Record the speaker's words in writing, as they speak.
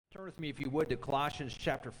Turn with me, if you would, to Colossians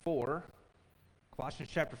chapter 4. Colossians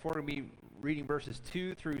chapter 4, we're going to be reading verses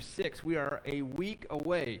 2 through 6. We are a week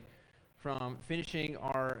away from finishing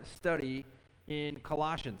our study in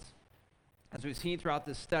Colossians. As we've seen throughout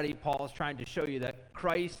this study, Paul is trying to show you that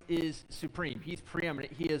Christ is supreme. He's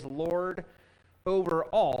preeminent. He is Lord over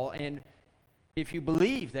all. And if you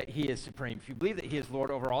believe that he is supreme, if you believe that he is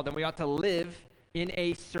Lord over all, then we ought to live in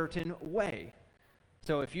a certain way.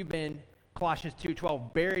 So if you've been Colossians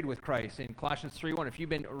 2:12, buried with Christ. In Colossians 3:1, if you've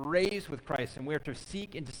been raised with Christ, and we're to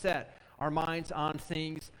seek and to set our minds on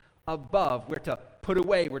things above. We're to put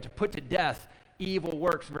away, we're to put to death evil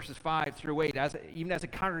works, verses 5 through 8. Even as a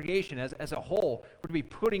congregation, as a whole, we're to be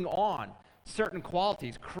putting on certain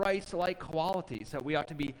qualities, Christ-like qualities that we ought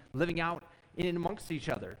to be living out in amongst each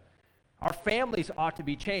other. Our families ought to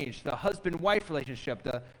be changed. The husband-wife relationship,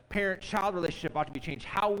 the parent-child relationship ought to be changed.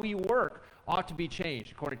 How we work ought to be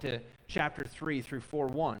changed, according to chapter 3 through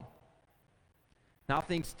 4:1. Now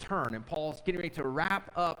things turn, and Paul's getting ready to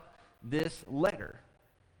wrap up this letter.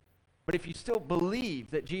 But if you still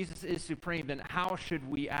believe that Jesus is supreme, then how should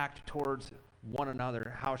we act towards one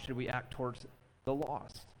another? How should we act towards the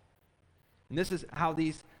lost? And this is how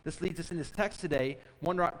this leads us in this text today.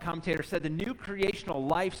 One commentator said the new creational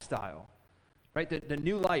lifestyle, right? The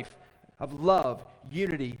new life of love,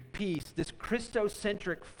 unity, peace, this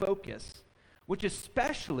Christocentric focus, which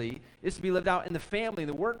especially is to be lived out in the family, in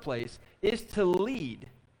the workplace, is to lead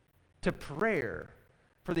to prayer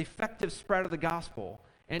for the effective spread of the gospel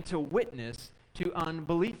and to witness to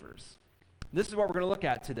unbelievers. This is what we're going to look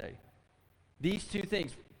at today. These two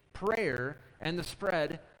things, prayer and the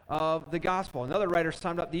spread of the gospel. Another writer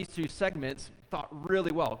summed up these two segments, thought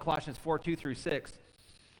really well, Colossians 4:2 through 6,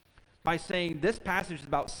 by saying this passage is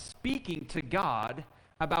about speaking to God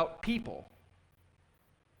about people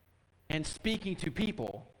and speaking to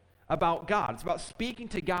people about God. It's about speaking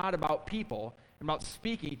to God about people and about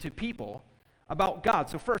speaking to people about God.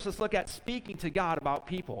 So first, let's look at speaking to God about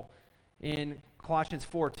people in Colossians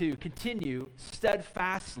 4:2. Continue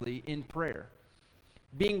steadfastly in prayer,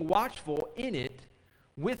 being watchful in it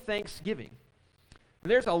with thanksgiving.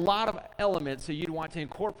 There's a lot of elements that you'd want to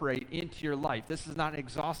incorporate into your life. This is not an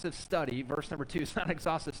exhaustive study. Verse number 2 is not an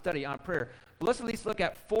exhaustive study on prayer. But let's at least look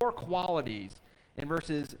at 4 qualities in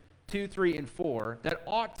verses 2, 3, and 4 that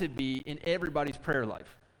ought to be in everybody's prayer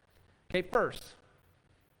life. Okay, first,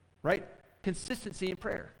 right? Consistency in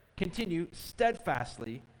prayer. Continue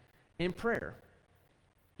steadfastly in prayer.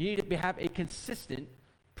 You need to have a consistent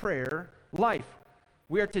prayer life.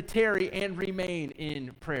 We are to tarry and remain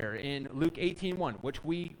in prayer. In Luke 18:1, which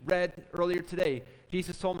we read earlier today,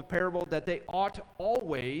 Jesus told them a parable that they ought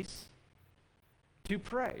always to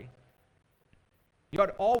pray. You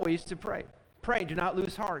ought always to pray. Pray, do not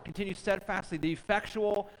lose heart. Continue steadfastly. The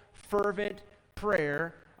effectual, fervent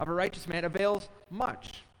prayer of a righteous man avails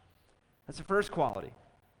much. That's the first quality.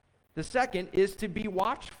 The second is to be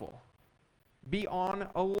watchful. Be on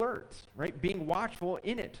alert, right? Being watchful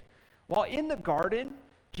in it. While in the garden,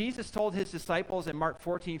 Jesus told his disciples in Mark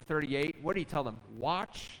 14:38, what did he tell them?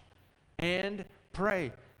 Watch and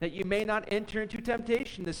pray, that you may not enter into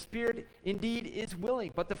temptation. The spirit indeed is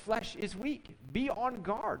willing, but the flesh is weak. Be on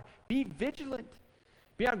guard. Be vigilant.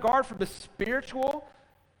 Be on guard for the spiritual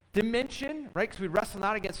dimension, right? Because we wrestle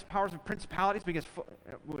not against powers and principalities, we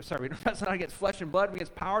don't wrestle not against flesh and blood, but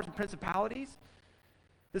against powers and principalities.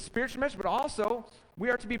 The spiritual dimension, but also we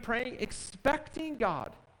are to be praying, expecting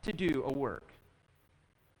God to do a work.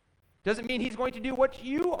 Doesn't mean he's going to do what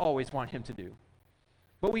you always want him to do.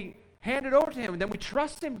 But we hand it over to him, and then we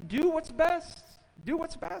trust him. Do what's best. Do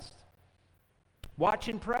what's best. Watch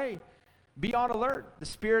and pray. Be on alert. The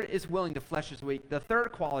spirit is willing, the flesh is weak. The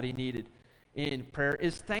third quality needed in prayer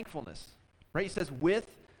is thankfulness. Right? He says, with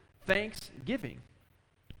thanksgiving.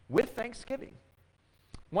 With thanksgiving.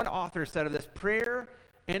 One author said of this, prayer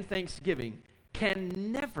and thanksgiving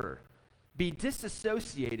can never be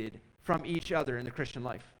disassociated from each other in the Christian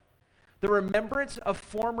life. The remembrance of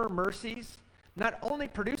former mercies not only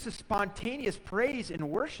produces spontaneous praise and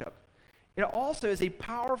worship, it also is a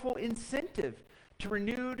powerful incentive to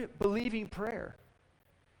renewed believing prayer.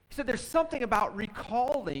 He said there's something about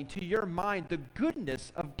recalling to your mind the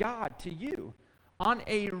goodness of God to you on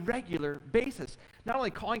a regular basis. Not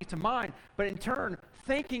only calling it to mind, but in turn,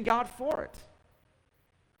 thanking God for it.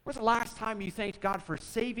 When's the last time you thanked God for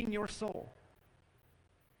saving your soul?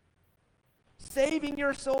 Saving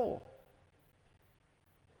your soul.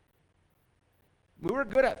 We were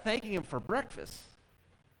good at thanking him for breakfast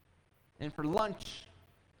and for lunch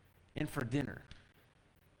and for dinner.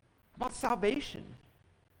 About salvation,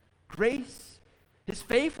 grace, his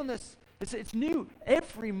faithfulness. It's new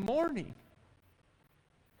every morning.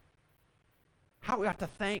 how we ought to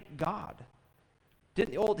thank God.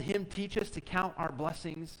 Didn't the old hymn teach us to count our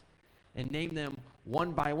blessings and name them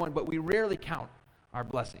one by one? But we rarely count our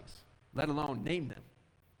blessings, let alone name them.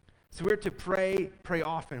 So we're to pray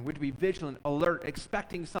often. We're to be vigilant, alert,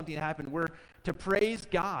 expecting something to happen. We're to praise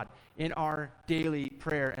God in our daily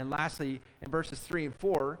prayer. And lastly, in verses 3 and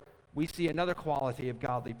 4, we see another quality of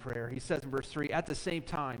godly prayer. He says in verse 3, at the same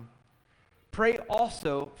time, pray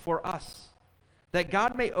also for us, that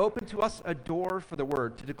God may open to us a door for the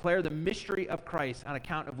word, to declare the mystery of Christ, on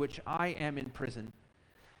account of which I am in prison,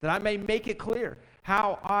 that I may make it clear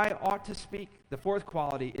how I ought to speak. The fourth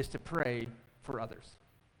quality is to pray for others.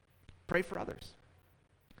 Pray for others.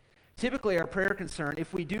 Typically, our prayer concern,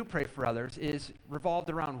 if we do pray for others, is revolved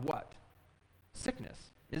around what? Sickness,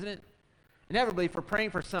 isn't it? Inevitably, if we're praying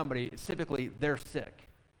for somebody, it's typically they're sick.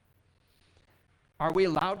 Are we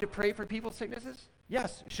allowed to pray for people's sicknesses?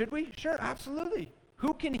 Yes. Should we? Sure, absolutely.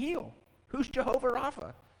 Who can heal? Who's Jehovah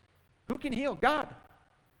Rapha? Who can heal? God.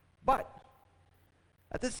 But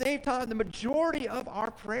at the same time, the majority of our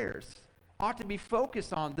prayers ought to be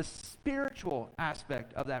focused on the spiritual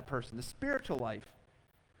aspect of that person, the spiritual life.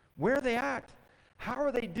 Where are they at? How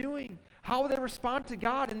are they doing? How will they respond to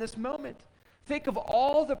God in this moment? Think of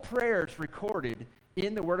all the prayers recorded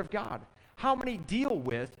in the Word of God. How many deal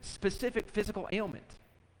with specific physical ailment?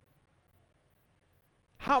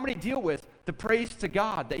 How many deal with the praise to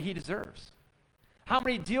God that he deserves? How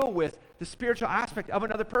many deal with the spiritual aspect of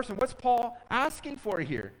another person? What's Paul asking for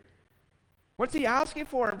here? What's he asking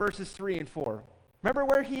for in verses 3 and 4? Remember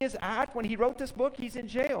where he is at when he wrote this book? He's in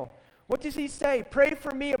jail. What does he say? Pray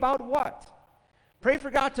for me about what? Pray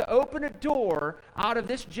for God to open a door out of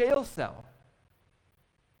this jail cell. I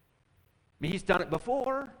mean, he's done it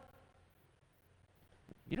before.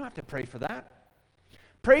 You don't have to pray for that.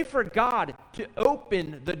 Pray for God to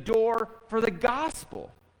open the door for the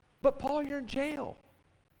gospel. But Paul, you're in jail.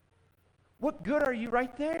 What good are you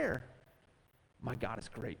right there? My God is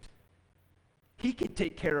great. He can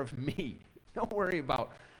take care of me. Don't worry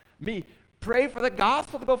about me. Pray for the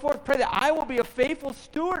gospel to go forth. Pray that I will be a faithful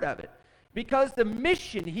steward of it. Because the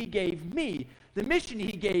mission he gave me, the mission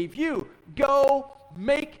he gave you, go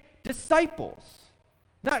make disciples.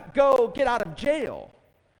 Not go get out of jail.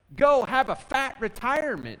 Go have a fat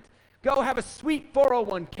retirement. Go have a sweet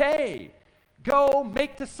 401k. Go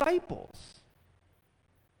make disciples.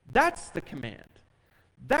 That's the command.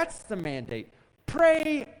 That's the mandate.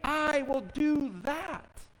 Pray, I will do that.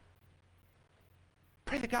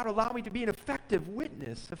 Pray that God will allow me to be an effective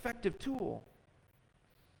witness, effective tool.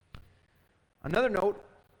 Another note,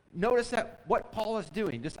 notice that what Paul is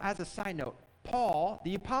doing, just as a side note, Paul,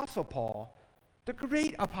 the Apostle Paul, the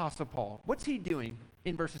great Apostle Paul, what's he doing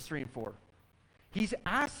in verses 3 and 4? He's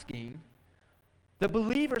asking the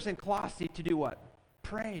believers in Colossae to do what?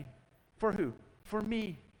 Pray. For who? For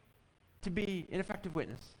me to be an effective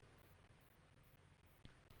witness.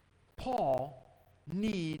 Paul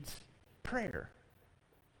needs prayer.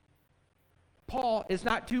 Paul is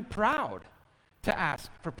not too proud to ask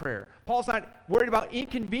for prayer. Paul's not worried about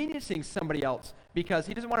inconveniencing somebody else because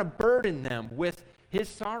he doesn't want to burden them with his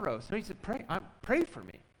sorrows. So he said, pray for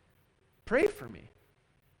me. Pray for me.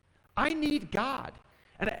 I need God.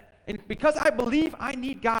 And because I believe I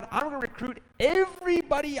need God, I'm going to recruit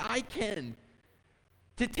everybody I can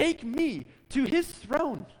to take me to his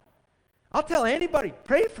throne. I'll tell anybody,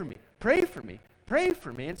 pray for me, pray for me, pray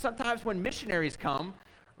for me. And sometimes when missionaries come,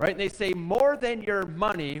 right, and they say, more than your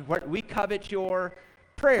money, we covet your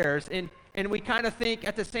prayers. And we kind of think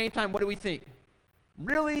at the same time, what do we think?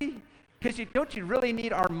 Really? Because don't you really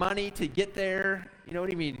need our money to get there? You know what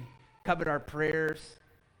do you mean? Covet our prayers?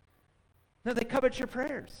 No, they covet your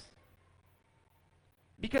prayers.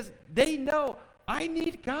 Because they know, I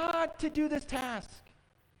need God to do this task.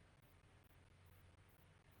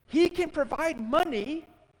 He can provide money.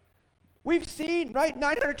 We've seen, right,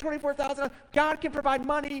 $924,000. God can provide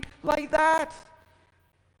money like that.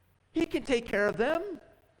 He can take care of them.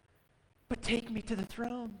 But take me to the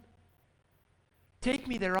throne. Take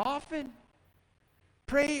me there often.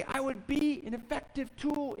 Pray I would be an effective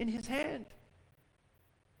tool in his hand.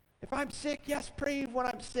 If I'm sick, yes, pray when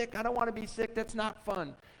I'm sick. I don't want to be sick. That's not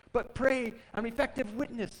fun. But pray I'm an effective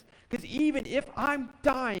witness. Because even if I'm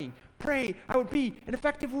dying, pray I would be an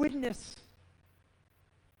effective witness.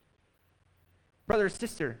 Brother or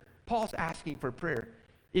sister, Paul's asking for prayer.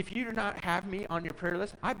 If you do not have me on your prayer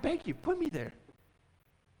list, I beg you, put me there.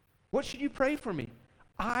 What should you pray for me?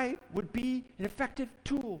 I would be an effective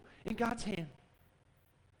tool in God's hand.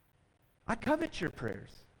 I covet your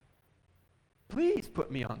prayers. Please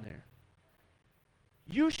put me on there.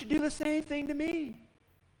 You should do the same thing to me.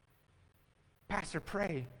 Pastor,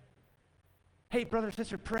 pray. Hey, brother,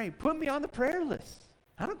 sister, pray. Put me on the prayer list.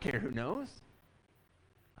 I don't care who knows.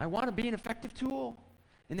 I want to be an effective tool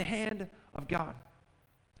in the hand of God.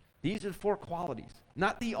 These are the 4 qualities,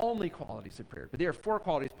 not the only qualities of prayer, but there are 4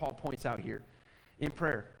 qualities Paul points out here in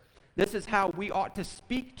prayer. This is how we ought to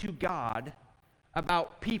speak to God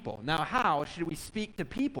about people. Now, how should we speak to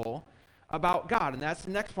people about God? And that's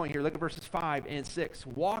the next point here. Look at verses 5 and 6.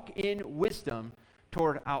 Walk in wisdom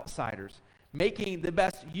toward outsiders, making the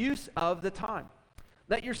best use of the time.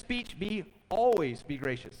 Let your speech always be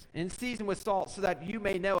gracious, and seasoned with salt, so that you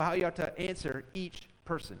may know how you ought to answer each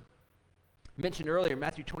person. Mentioned earlier,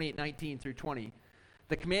 Matthew 28:19 through 20,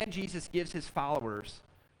 the command Jesus gives his followers,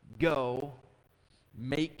 go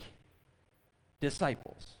make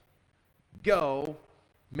disciples. Go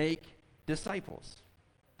make disciples.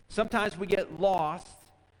 Sometimes we get lost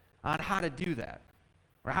on how to do that,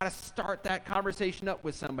 or how to start that conversation up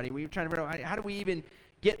with somebody. We're trying to figure out, how do we even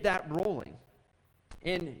get that rolling?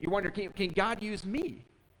 And you wonder, can God use me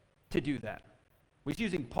to do that? Well, he's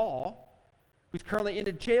using Paul, who's currently in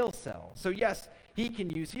a jail cell. So yes, he can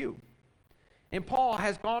use you. And Paul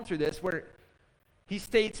has gone through this where he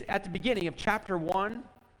states at the beginning of chapter 1,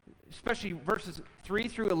 especially verses 3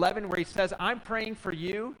 through 11, where he says, I'm praying for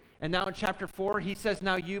you. And now in chapter 4, he says,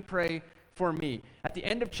 now you pray for me. At the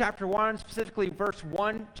end of chapter 1, specifically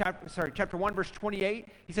chapter 1, verse 28,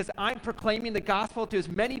 he says, I'm proclaiming the gospel to as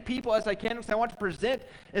many people as I can, because I want to present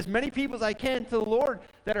as many people as I can to the Lord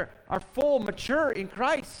that are full, mature in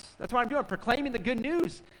Christ. That's what I'm doing. I'm proclaiming the good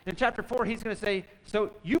news. In chapter 4, he's going to say,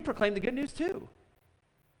 so you proclaim the good news too.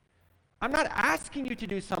 I'm not asking you to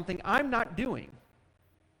do something I'm not doing.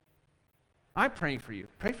 I'm praying for you.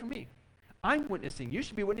 Pray for me. I'm witnessing. You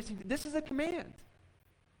should be witnessing. This is a command.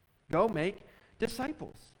 Go make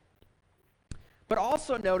disciples. But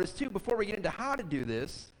also notice too, before we get into how to do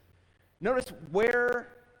this, notice where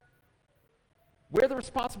the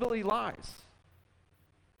responsibility lies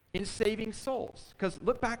in saving souls. Because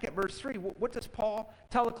look back at verse 3. What does Paul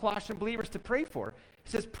tell the Colossian believers to pray for? He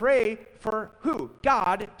says, pray for who?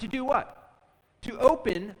 God to do what? To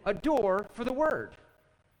open a door for the word.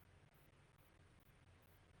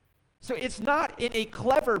 So it's not in a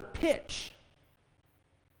clever pitch.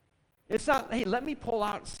 It's not, hey, let me pull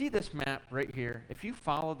out, see this map right here. If you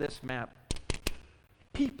follow this map,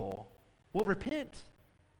 people will repent.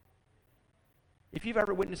 If you've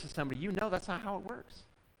ever witnessed to somebody, you know that's not how it works.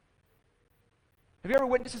 Have you ever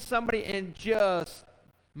witnessed to somebody and just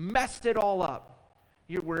messed it all up?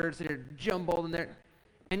 Your words that are jumbled in there,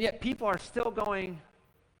 and yet people are still going,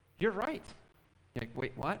 you're right. You're like,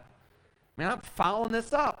 wait, what? Man, I'm following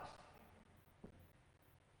this up.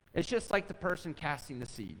 It's just like the person casting the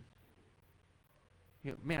seed.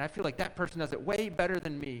 You know, man, I feel like that person does it way better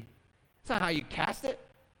than me. It's not how you cast it.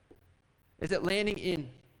 Is it landing in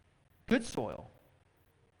good soil,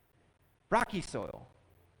 rocky soil,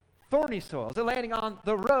 thorny soil? Is it landing on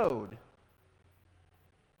the road?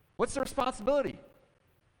 What's the responsibility?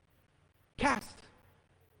 Cast.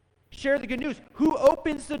 Share the good news. Who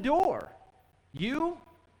opens the door? You?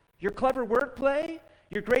 Your clever wordplay?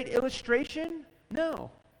 Your great illustration? No.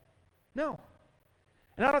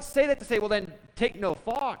 And I don't say that to say, well, then take no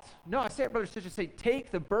thought. No, I say it, brothers and sisters, say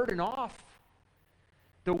take the burden off.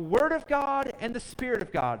 The Word of God and the Spirit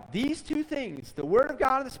of God, these two things, the Word of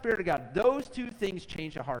God and the Spirit of God, those two things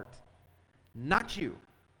change a heart, not you.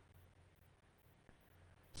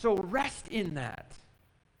 So rest in that.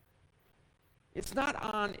 It's not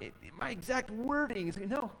on my exact wording. It's like,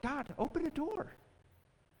 no, God, open a door.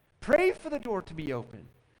 Pray for the door to be open.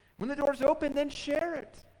 When the door's open, then share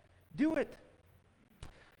it. Do it.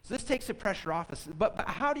 So this takes the pressure off us. But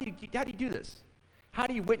how do you do this? How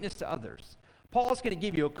do you witness to others? Paul's going to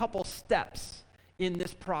give you a couple steps in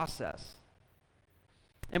this process.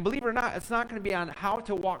 And believe it or not, it's not going to be on how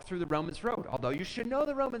to walk through the Romans road, although you should know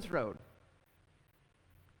the Romans road.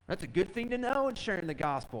 That's a good thing to know in sharing the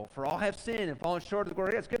gospel. For all have sinned and fallen short of the glory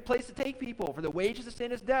of God. It's a good place to take people. For the wages of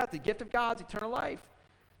sin is death. The gift of God is eternal life.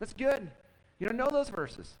 That's good. You don't know those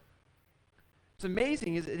verses. What's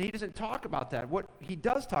amazing is that he doesn't talk about that. What he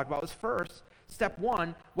does talk about is first, step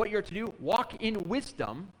 1, what you're to do, walk in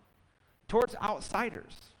wisdom towards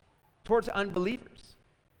outsiders, towards unbelievers.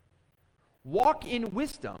 Walk in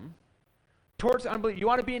wisdom towards unbelievers. You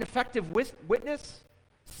want to be an effective witness?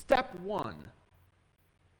 Step 1,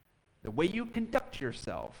 the way you conduct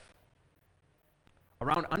yourself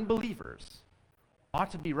around unbelievers ought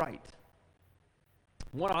to be right.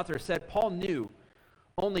 One author said, Paul knew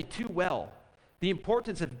only too well the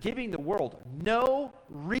importance of giving the world no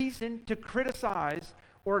reason to criticize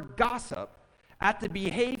or gossip at the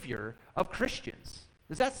behavior of Christians.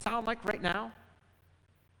 Does that sound like right now?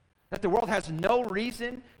 That the world has no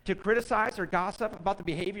reason to criticize or gossip about the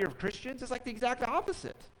behavior of Christians? It's like the exact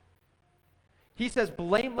opposite. He says,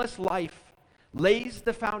 blameless life lays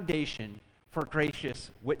the foundation for gracious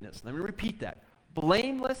witness. Let me repeat that.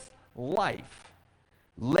 Blameless life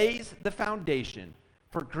lays the foundation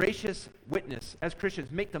for gracious witness. As Christians,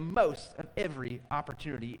 make the most of every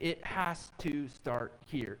opportunity. It has to start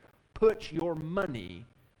here. Put your money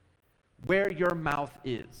where your mouth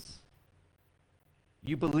is.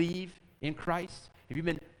 You believe in Christ? Have you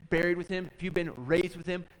been buried with him? If you've been raised with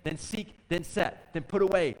him, then seek, then set, then put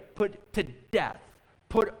away, put to death,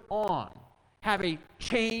 put on. Have a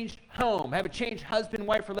changed home. Have a changed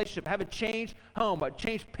husband-wife relationship. Have a changed home, a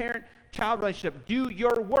changed parent-child relationship. Do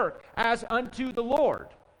your work as unto the Lord.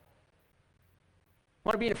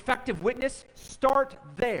 Want to be an effective witness? Start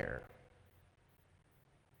there.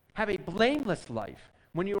 Have a blameless life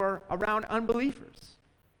when you are around unbelievers.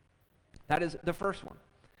 That is the first one.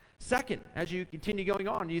 Second, as you continue going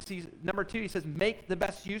on, you see number 2, he says, make the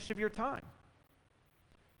best use of your time.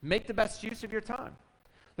 Make the best use of your time.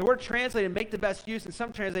 The word translated, make the best use, in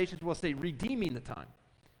some translations will say redeeming the time.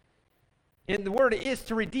 And the word is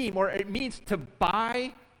to redeem, or it means to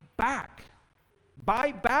buy back.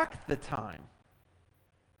 Buy back the time.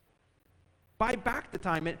 Buy back the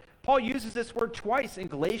time. And Paul uses this word twice in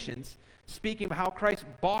Galatians, speaking of how Christ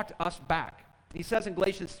bought us back. He says in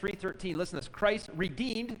Galatians 3:13, listen to this, Christ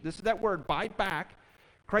redeemed, this is that word, buy back.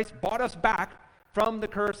 Christ bought us back from the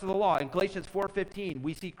curse of the law. In Galatians 4:15,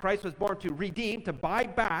 we see Christ was born to redeem, to buy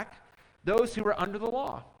back those who were under the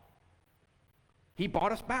law. He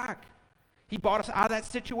bought us back. He bought us out of that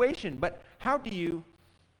situation. But how do you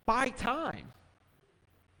buy time?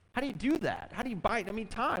 How do you do that? How do you buy it? I mean,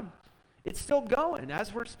 time, it's still going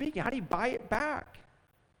as we're speaking. How do you buy it back?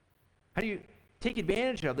 How do you take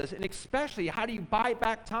advantage of this? And especially, how do you buy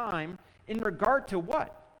back time in regard to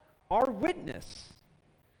what? Our witness.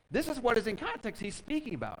 This is what is in context he's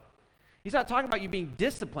speaking about. He's not talking about you being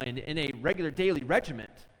disciplined in a regular daily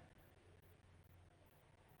regiment.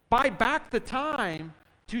 Buy back the time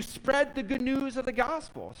to spread the good news of the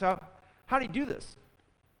gospel. So how do you do this?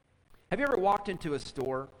 Have you ever walked into a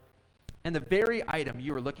store and the very item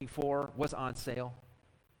you were looking for was on sale?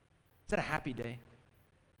 Is that a happy day?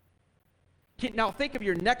 Now think of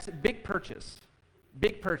your next big purchase,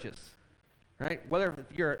 right? Whether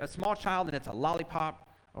you're a small child and it's a lollipop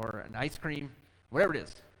or an ice cream, whatever it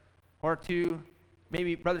is, or to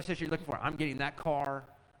maybe brother, sister, you're looking for, I'm getting that car,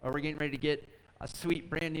 or we're getting ready to get a sweet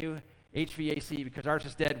brand new HVAC because ours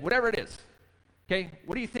is dead, whatever it is, okay?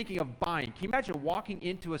 What are you thinking of buying? Can you imagine walking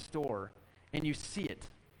into a store and you see it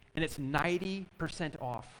and it's 90%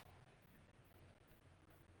 off?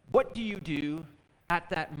 What do you do at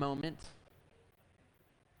that moment?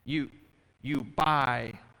 You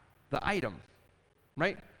buy the item,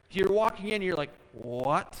 right? You're walking in, you're like,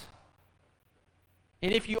 what?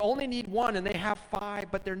 And if you only need one and they have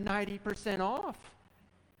 5, but they're 90% off.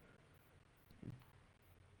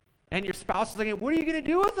 And your spouse is looking, what are you going to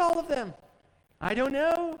do with all of them? I don't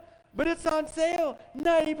know, but it's on sale,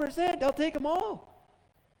 90%, I'll take them all.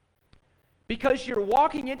 Because you're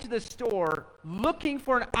walking into the store looking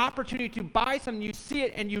for an opportunity to buy something, you see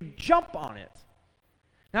it and you jump on it.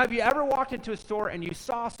 Now, have you ever walked into a store and you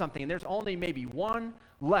saw something and there's only maybe one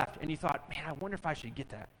left and you thought, man, I wonder if I should get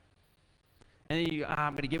that? And then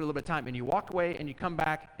I'm going to give it a little bit of time, and you walk away and you come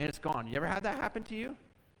back and it's gone. You ever had that happen to you?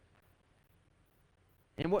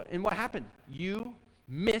 And what happened? You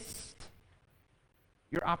missed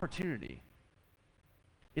your opportunity.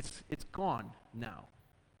 It's gone now.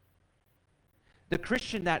 The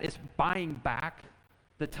Christian that is buying back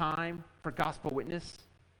the time for gospel witness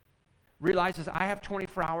realizes I have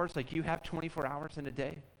 24 hours like you have 24 hours in a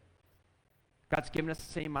day. God's given us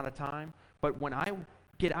the same amount of time. But when I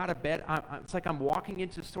get out of bed, it's like I'm walking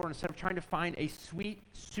into the store, and instead of trying to find a sweet,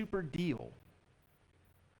 super deal,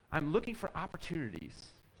 I'm looking for opportunities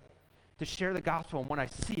to share the gospel. And when I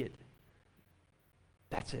see it,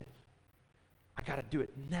 that's it. I got to do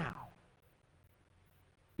it now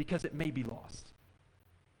because it may be lost.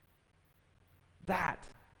 That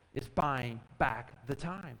is buying back the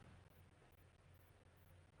time.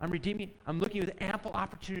 I'm redeeming. I'm looking with ample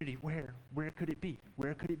opportunity. Where could it be?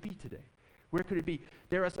 Where could it be today? Where could it be?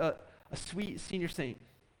 There was a sweet senior saint.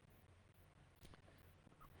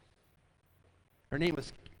 Her name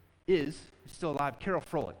is still alive, Carol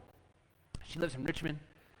Froelich. She lives in Richmond.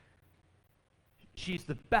 She's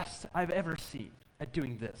the best I've ever seen at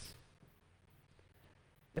doing this.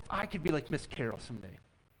 If I could be like Miss Carol someday,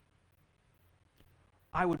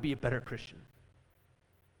 I would be a better Christian.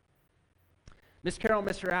 Miss Carol and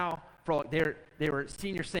Mr. Al Froelich, they were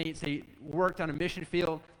senior saints. They worked on a mission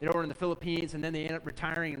field. They were in the Philippines, and then they ended up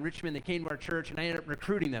retiring in Richmond. They came to our church, and I ended up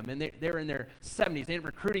recruiting them. And they were in their 70s. They ended up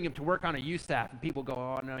recruiting them to work on a youth staff. And people go,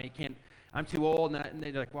 oh, no, you can't. I'm too old. And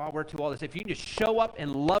they're like, well, we're too old. I said, if you can just show up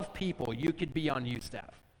and love people, you could be on youth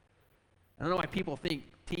staff. I don't know why people think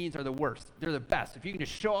teens are the worst. They're the best. If you can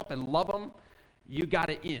just show up and love them, you got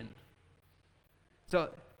it in. So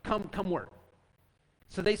come work.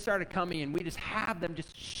 So they started coming, and we just have them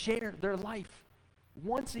just share their life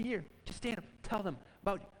once a year. Just stand up, tell them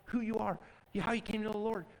about who you are, how you came to the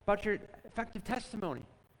Lord, about your effective testimony.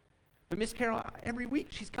 But Miss Carol, every week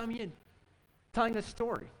she's coming in, telling a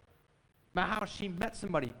story about how she met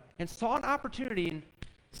somebody and saw an opportunity and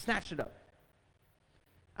snatched it up.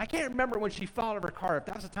 I can't remember when she fell out of her car, if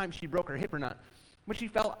that was the time she broke her hip or not. When she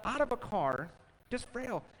fell out of a car, just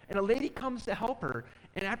frail, and a lady comes to help her,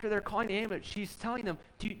 and after they're calling the ambulance, she's telling them,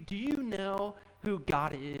 do you know who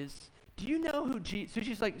God is? Do you know who Jesus? So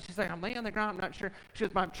she's like, I'm laying on the ground, I'm not sure. She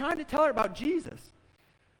goes, but I'm trying to tell her about Jesus.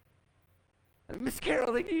 Miss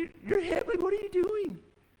Carol, like, your hip, like, what are you doing?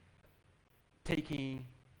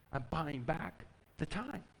 I'm buying back the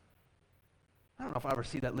time. I don't know if I'll ever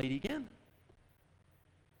see that lady again.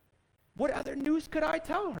 What other news could I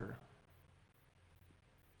tell her?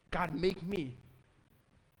 God, make me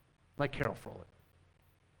like Carol Froelich.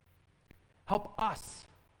 Help us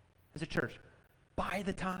as a church buy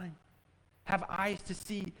the time. Have eyes to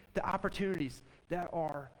see the opportunities that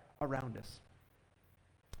are around us.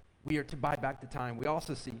 We are to buy back the time. We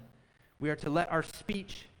also see we are to let our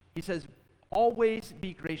speech, he says, always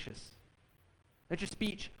be gracious. Let your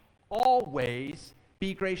speech always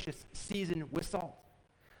be gracious, seasoned with salt.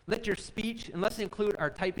 Let your speech, unless they include our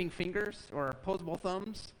typing fingers or our opposable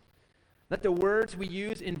thumbs, let the words we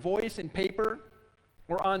use in voice and paper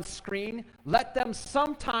or on screen, let them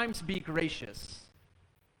sometimes be gracious.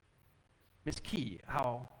 It's key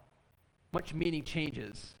how much meaning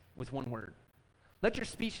changes with one word. Let your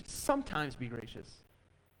speech sometimes be gracious.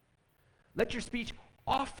 Let your speech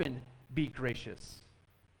often be gracious.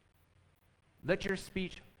 Let your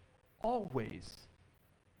speech always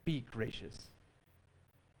be gracious.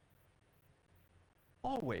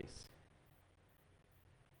 Always.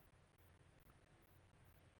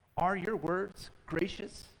 Are your words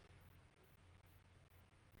gracious?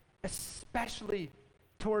 Especially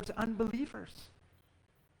towards unbelievers.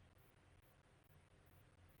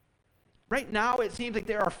 Right now, it seems like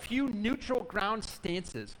there are few neutral ground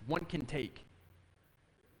stances one can take.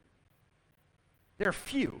 There are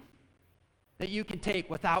few that you can take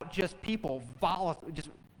without just people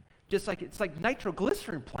just like it's like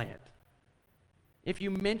nitroglycerin plant. If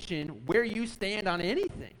you mention where you stand on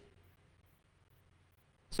anything.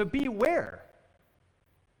 So beware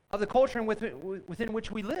of the culture within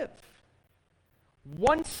which we live.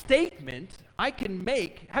 One statement I can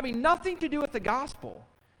make, having nothing to do with the gospel,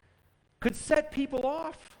 could set people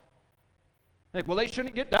off. Like, well, they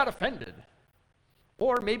shouldn't get that offended.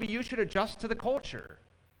 Or maybe you should adjust to the culture.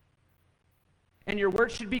 And your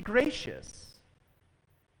words should be gracious.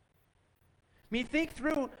 I mean, think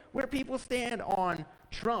through where people stand on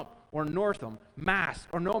Trump or Northam, mask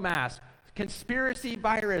or no mask, conspiracy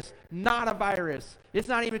virus, not a virus, it's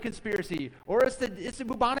not even conspiracy, or it's the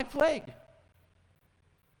bubonic plague.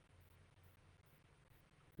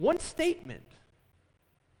 One statement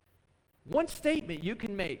you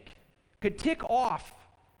can make could tick off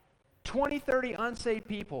 20, 30 unsaved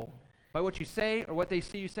people by what you say or what they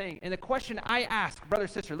see you saying. And the question I ask, brother,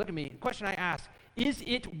 sister, look at me, the question I ask, is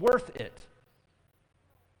it worth it?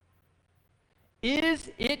 Is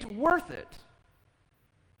it worth it?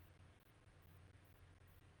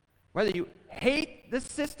 Whether you hate the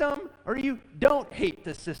system or you don't hate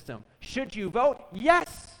the system. Should you vote?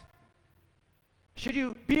 Yes. Should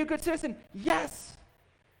you be a good citizen? Yes.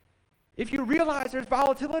 If you realize there's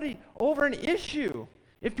volatility over an issue,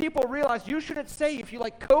 if people realize you shouldn't say if you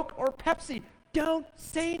like Coke or Pepsi, don't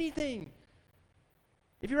say anything.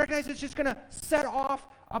 If you recognize it's just going to set off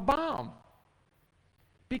a bomb.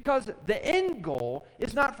 Because the end goal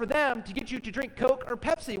is not for them to get you to drink Coke or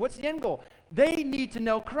Pepsi. What's the end goal? They need to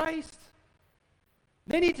know Christ.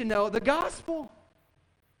 They need to know the gospel.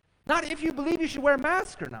 Not if you believe you should wear a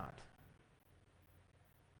mask or not.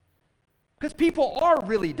 Because people are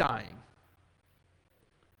really dying.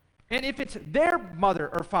 And if it's their mother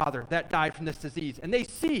or father that died from this disease, and they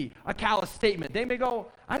see a callous statement, they may go,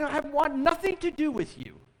 I want nothing to do with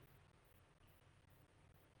you.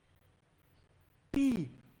 Be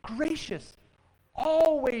gracious.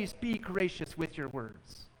 Always be gracious with your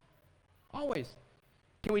words. Always.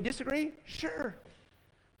 Can we disagree? Sure.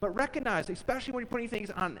 But recognize, especially when you're putting things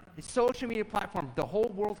on a social media platform, the whole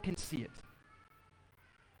world can see it.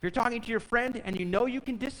 If you're talking to your friend and you know you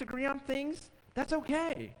can disagree on things, that's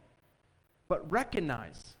okay. But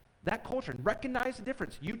recognize that culture and recognize the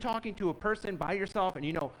difference. You talking to a person by yourself and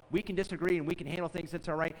you know we can disagree and we can handle things, it's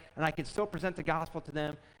all right, and I can still present the gospel to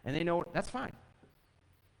them and they know that's fine.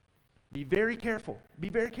 Be very careful. Be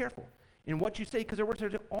very careful in what you say, because their words are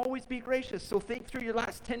to always be gracious. So think through your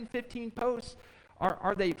last 10, 15 posts.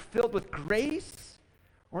 Are they filled with grace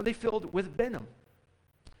or are they filled with venom?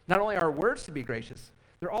 Not only are our words to be gracious,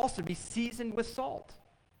 they're also to be seasoned with salt.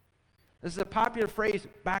 This is a popular phrase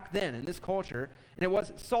back then in this culture, and it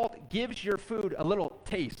was salt gives your food a little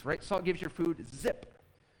taste, right? Salt gives your food zip.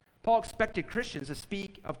 Paul expected Christians to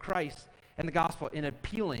speak of Christ and the gospel in an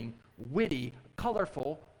appealing, witty,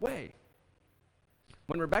 colorful way.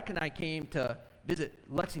 When Rebecca and I came to visit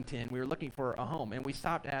Lexington, we were looking for a home, and we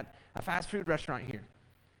stopped at a fast food restaurant here.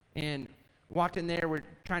 And walked in there, we're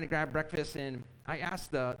trying to grab breakfast, and I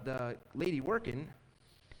asked the lady working,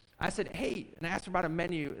 I said, hey, and I asked her about a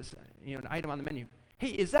menu, an item on the menu. Hey,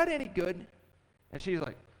 is that any good? And she was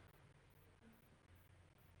like,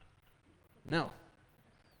 no.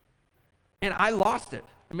 And I lost it.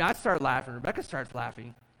 I mean, I started laughing. Rebecca starts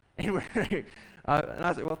laughing. And, and I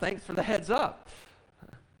was like, well, thanks for the heads up.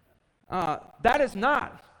 That is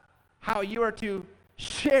not how you are to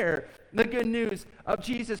share the good news of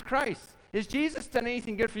Jesus Christ. Is Jesus done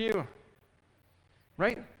anything good for you?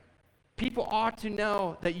 Right? People ought to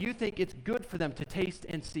know that you think it's good for them to taste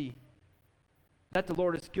and see that the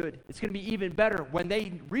Lord is good. It's going to be even better when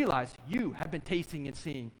they realize you have been tasting and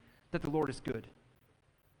seeing that the Lord is good.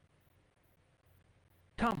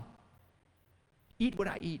 Come. Eat what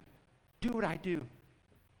I eat. Do what I do.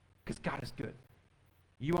 Because God is good.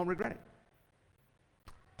 You won't regret it.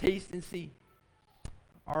 Taste and see.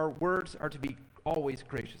 Our words are to be always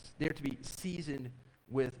gracious. They're to be seasoned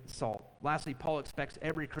with salt. Lastly, Paul expects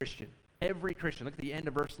every Christian, look at the end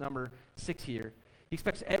of verse number 6 here. He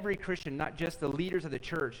expects every Christian, not just the leaders of the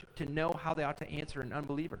church, to know how they ought to answer an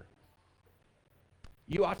unbeliever.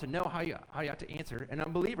 You ought to know how you ought to answer an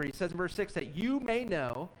unbeliever. He says in verse 6 that you may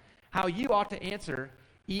know how you ought to answer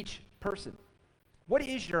each person. What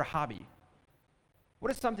is your hobby?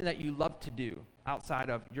 What is something that you love to do outside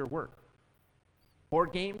of your work?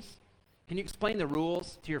 Board games? Can you explain the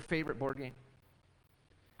rules to your favorite board game?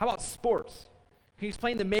 How about sports? Can you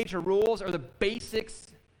explain the major rules or the basics,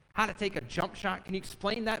 how to take a jump shot? Can you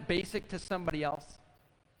explain that basic to somebody else?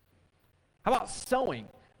 How about sewing?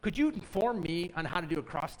 Could you inform me on how to do a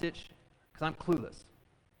cross stitch? Because I'm clueless.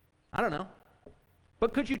 I don't know.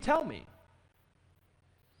 But could you tell me?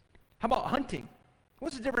 How about hunting?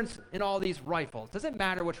 What's the difference in all these rifles? Does it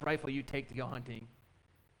matter which rifle you take to go hunting?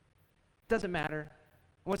 Doesn't matter.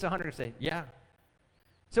 What's a hunter say? Yeah.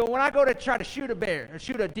 So when I go to try to shoot a bear or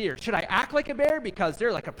shoot a deer, should I act like a bear because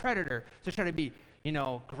they're like a predator? So should I be,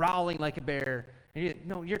 growling like a bear?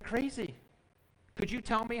 No, you're crazy. Could you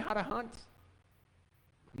tell me how to hunt?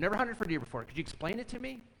 I've never hunted for deer before. Could you explain it to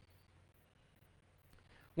me?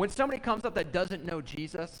 When somebody comes up that doesn't know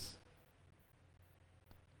Jesus,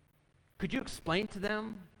 could you explain to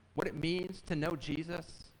them what it means to know Jesus?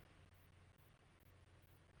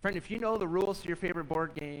 Friend, if you know the rules to your favorite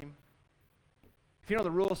board game, if you know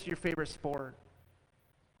the rules to your favorite sport,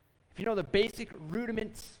 if you know the basic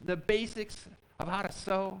rudiments, the basics of how to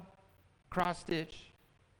sew, cross stitch,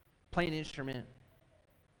 play an instrument,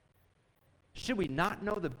 should we not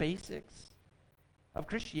know the basics of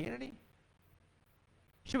Christianity?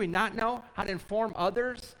 Should we not know how to inform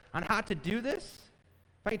others on how to do this?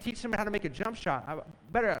 If I can teach them how to make a jump shot, I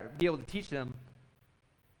better be able to teach them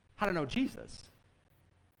how to know Jesus,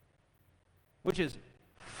 which is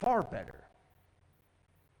far better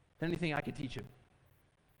than anything I could teach them.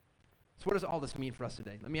 So what does all this mean for us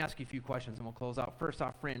today? Let me ask you a few questions and we'll close out. First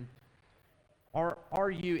off, friend,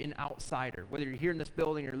 are you an outsider? Whether you're here in this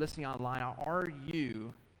building or listening online, are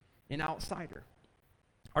you an outsider?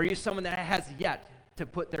 Are you someone that has yet to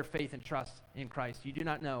put their faith and trust in Christ? You do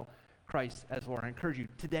not know Christ as Lord. I encourage you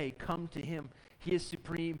today, come to him. He is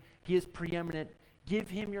supreme. He is preeminent. Give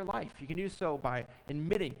him your life. You can do so by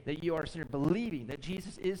admitting that you are a sinner, believing that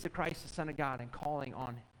Jesus is the Christ, the Son of God, and calling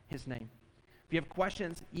on his name. If you have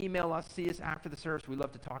questions, email us. See us after the service. We'd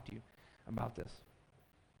love to talk to you about this.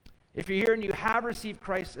 If you're here and you have received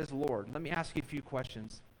Christ as Lord, let me ask you a few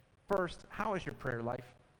questions. First, how is your prayer life?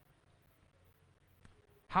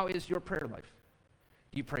 How is your prayer life?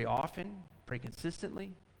 Do you pray often? Pray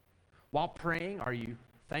consistently? While praying, are you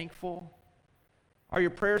thankful? Are your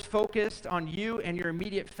prayers focused on you and your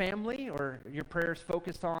immediate family, or are your prayers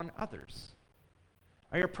focused on others?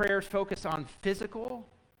 Are your prayers focused on physical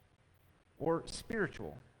or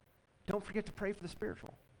spiritual? Don't forget to pray for the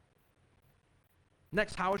spiritual.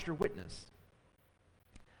 Next, how is your witness?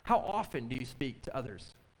 How often do you speak to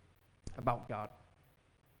others about God?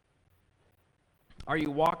 Are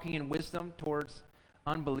you walking in wisdom towards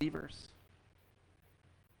unbelievers?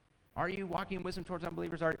 Are you walking in wisdom towards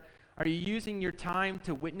unbelievers? Are you using your time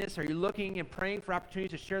to witness? Are you looking and praying for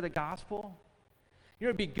opportunities to share the gospel? You know,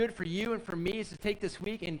 it'd be good for you and for me is to take this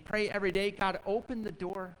week and pray every day, God, open the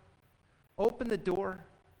door. Open the door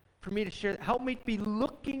for me to share. Help me be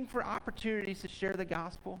looking for opportunities to share the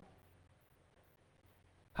gospel.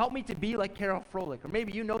 Help me to be like Carol Froelich. Or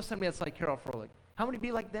maybe you know somebody that's like Carol Froelich. Help me to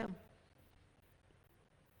be like them.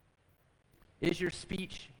 Is your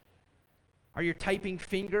speech, are your typing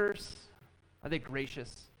fingers, are they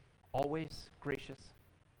gracious? Always gracious?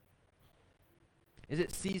 Is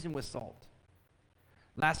it seasoned with salt?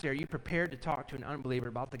 Lastly, are you prepared to talk to an unbeliever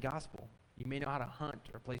about the gospel? You may know how to hunt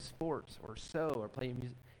or play sports or sew or play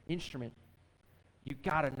a instrument. You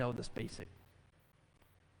got to know this basic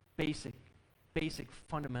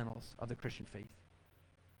fundamentals of the Christian faith.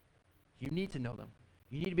 You need to know them.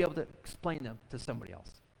 You need to be able to explain them to somebody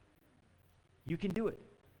else. You can do it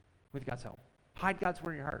with God's help. Hide God's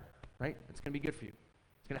word in your heart, right? It's going to be good for you.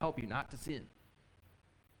 It's going to help you not to sin.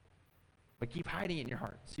 But keep hiding it in your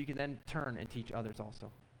heart so you can then turn and teach others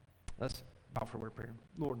also. Let's bow for a word of prayer.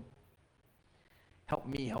 Lord, help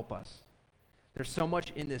me, help us. There's so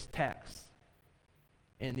much in this text,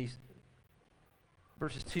 in these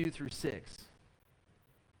verses 2 through 6.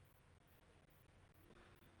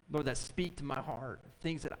 Lord, that speak to my heart,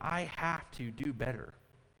 things that I have to do better.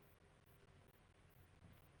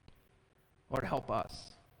 Lord, help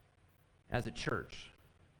us as a church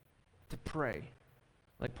to pray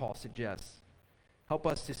like Paul suggests. Help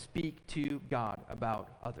us to speak to God about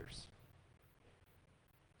others.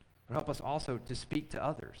 And help us also to speak to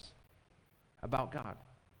others about God.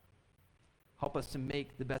 Help us to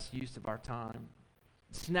make the best use of our time,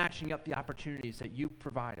 snatching up the opportunities that you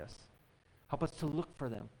provide us. Help us to look for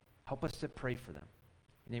them. Help us to pray for them.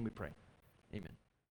 In your name we pray. Amen.